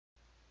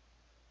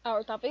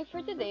Our topic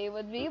for today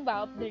would be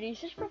about the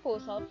research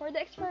proposal for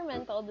the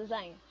experimental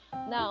design.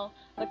 Now,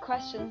 the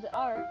questions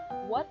are,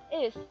 what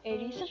is a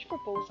research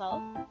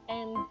proposal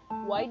and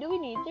why do we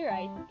need to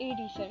write a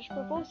research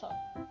proposal?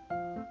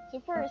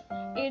 So first,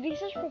 a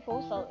research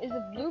proposal is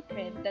a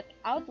blueprint that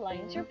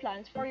outlines your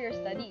plans for your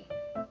study.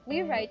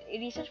 We write a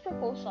research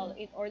proposal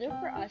in order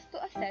for us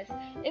to assess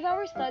if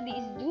our study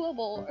is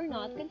doable or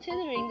not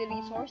considering the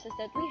resources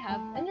that we have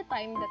and the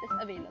time that is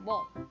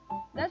available.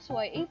 That's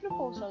why a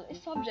proposal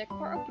is subject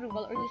for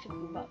approval or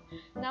disapproval.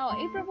 Now,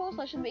 a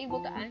proposal should be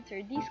able to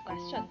answer these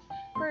questions.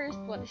 First,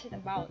 what is it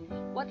about?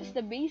 What is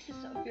the basis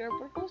of your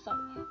proposal?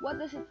 What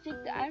does it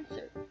seek to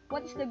answer?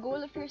 What is the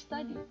goal of your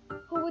study?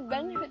 Who would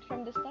benefit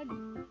from the study?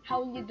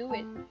 How will you do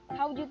it?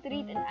 How would you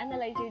treat and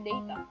analyze your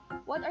data?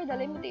 What are the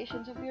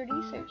limitations of your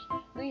research?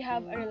 Do you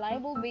have a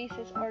reliable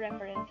basis or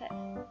references?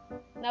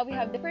 Now we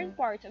have different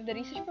parts of the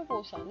research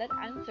proposal that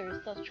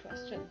answers such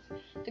questions.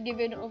 To give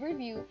you an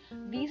overview,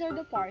 these are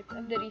the parts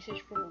of the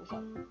research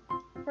proposal.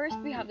 First,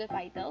 we have the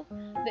title,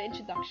 the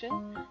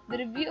introduction, the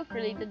review of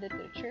related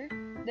literature,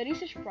 the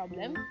research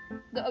problem,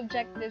 the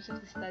objectives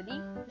of the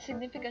study, the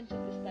significance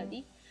of the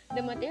study,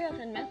 the materials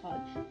and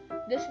methods,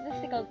 the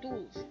statistical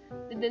tools,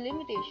 the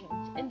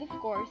delimitations, and of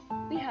course,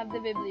 we have the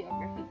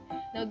bibliography.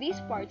 Now,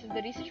 these parts of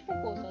the research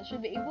proposal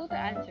should be able to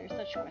answer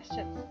such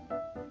questions.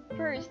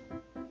 First,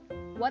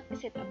 what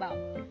is it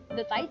about?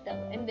 The title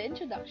and the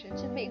introduction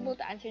should be able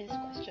to answer this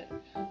question.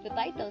 The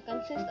title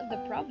consists of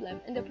the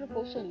problem and the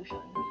proposed solution,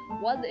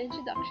 while the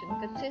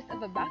introduction consists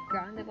of a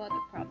background about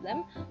the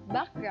problem,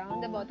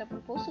 background about the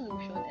proposed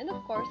solution, and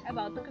of course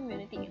about the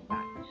community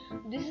impact.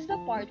 This is the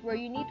part where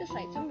you need to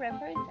cite some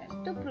references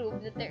to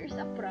prove that there is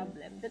a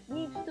problem that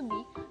needs to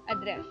be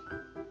addressed.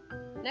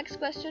 Next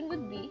question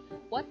would be,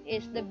 what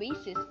is the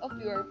basis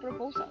of your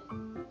proposal?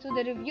 So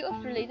the review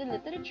of related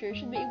literature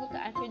should be able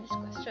to answer this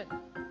question.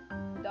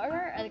 The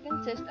RRL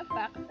consists of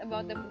facts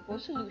about the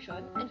proposed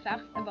solution and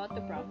facts about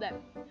the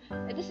problem.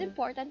 It is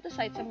important to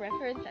cite some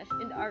references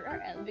in the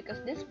RRL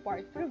because this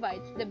part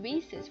provides the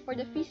basis for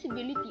the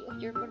feasibility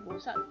of your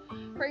proposal.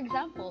 For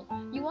example,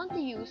 you want to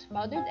use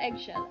powdered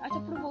eggshell as a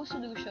proposed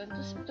solution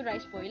to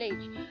rice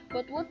spoilage,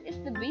 but what is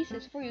the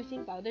basis for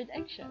using powdered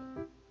eggshell?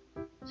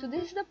 So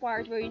this is the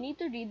part where you need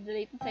to read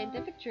related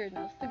scientific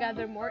journals to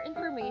gather more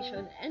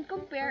information and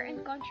compare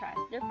and contrast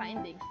their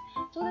findings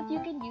so that you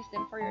can use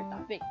them for your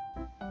topic.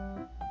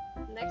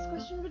 Next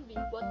question would be,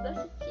 what does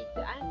it seek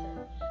to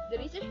answer? The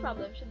research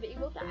problem should be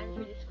able to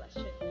answer this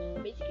question.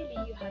 Basically,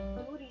 you have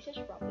two research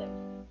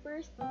problems.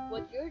 First,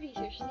 what your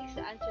research seeks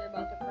to answer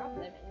about the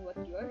problem and what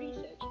your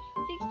research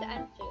seeks to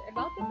answer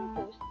about the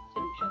proposed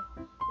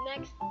solution.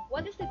 Next,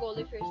 what is the goal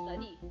of your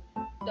study?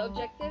 The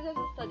objectives of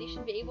the study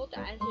should be able to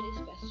answer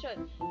this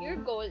question. Your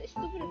goal is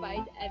to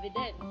provide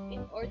evidence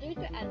in order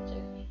to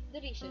answer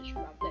the research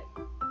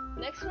problem.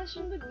 Next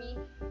question would be,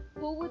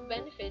 who would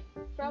benefit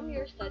from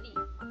your study?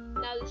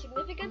 Now, the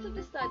significance of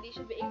the study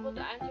should be able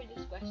to answer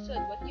this question.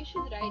 What you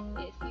should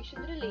write is, you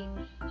should relate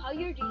how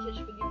your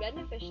research would be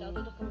beneficial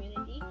to the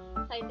community,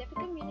 scientific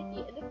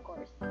community, and of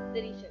course,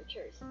 the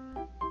researchers.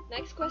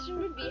 Next question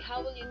would be,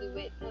 how will you do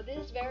it? Now,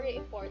 this is very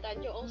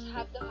important. You also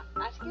have to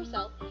ask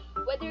yourself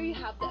whether you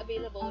have the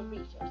available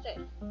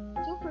resources.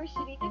 So first,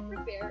 you need to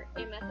prepare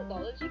a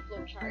methodology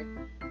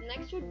flowchart.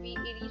 Next would be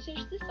a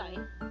research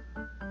design.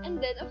 And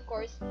then, of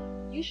course,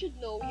 you should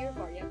know your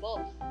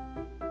variables.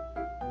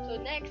 So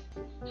next,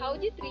 how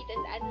do you treat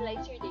and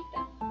analyze your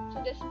data?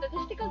 So the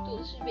statistical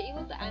tools should be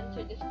able to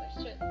answer this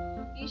question.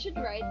 You should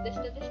write the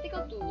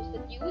statistical tools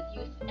that you would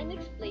use and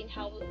explain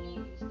how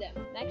you use them.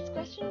 Next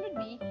question would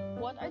be,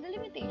 what are the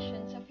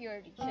limitations of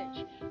your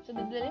research? So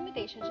the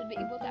limitations should be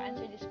able to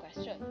answer this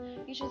question.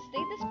 You should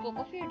state the scope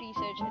of your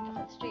research and the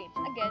constraints.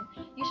 Again,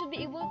 you should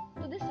be able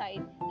to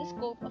decide the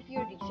scope of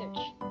your research.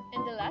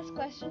 And the last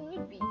question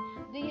would be,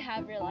 do you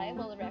have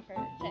reliable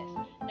references?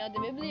 Now, the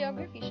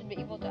bibliography should be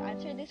able to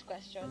answer this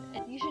question,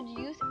 and you should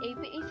use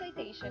APA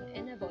citation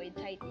and avoid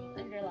citing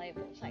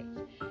unreliable sites.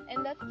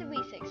 And that's the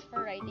basics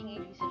for writing a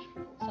research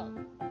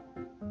proposal.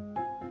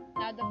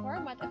 Now, the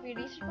format of a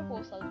research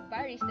proposal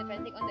varies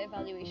depending on the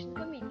evaluation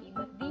committee,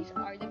 but these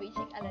are the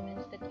basic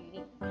elements that you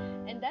need.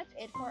 And that's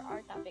it for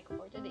our topic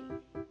for today.